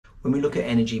when we look at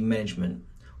energy management,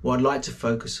 what I'd like to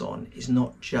focus on is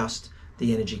not just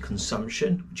the energy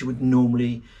consumption, which you would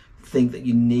normally think that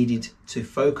you needed to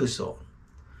focus on,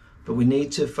 but we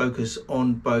need to focus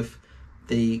on both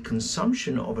the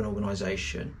consumption of an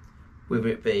organisation, whether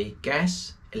it be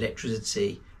gas,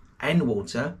 electricity and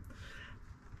water,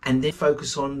 and then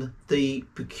focus on the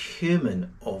procurement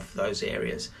of those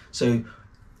areas. So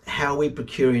how we're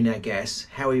procuring our gas,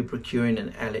 how we're procuring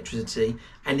our electricity,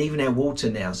 and even our water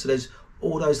now. So there's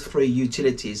all those three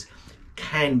utilities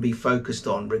can be focused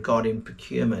on regarding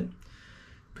procurement,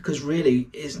 because really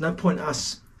there's no point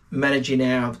us managing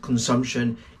our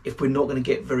consumption if we're not going to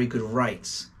get very good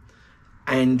rates.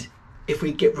 And if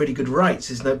we get really good rates,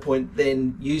 there's no point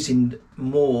then using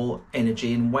more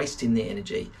energy and wasting the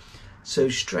energy. So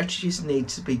strategies need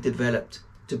to be developed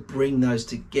to bring those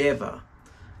together,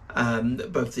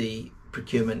 both the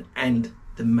procurement and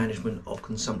the management of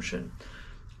consumption.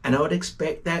 And I would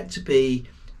expect that to be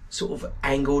sort of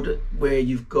angled where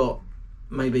you've got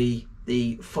maybe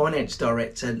the finance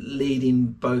director leading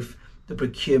both the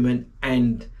procurement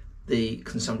and the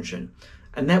consumption.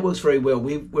 And that works very well.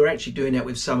 We're actually doing that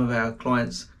with some of our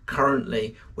clients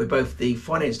currently, where both the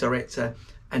finance director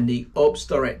and the ops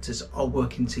directors are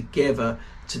working together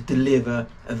to deliver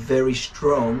a very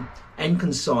strong and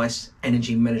concise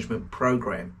energy management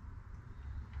program.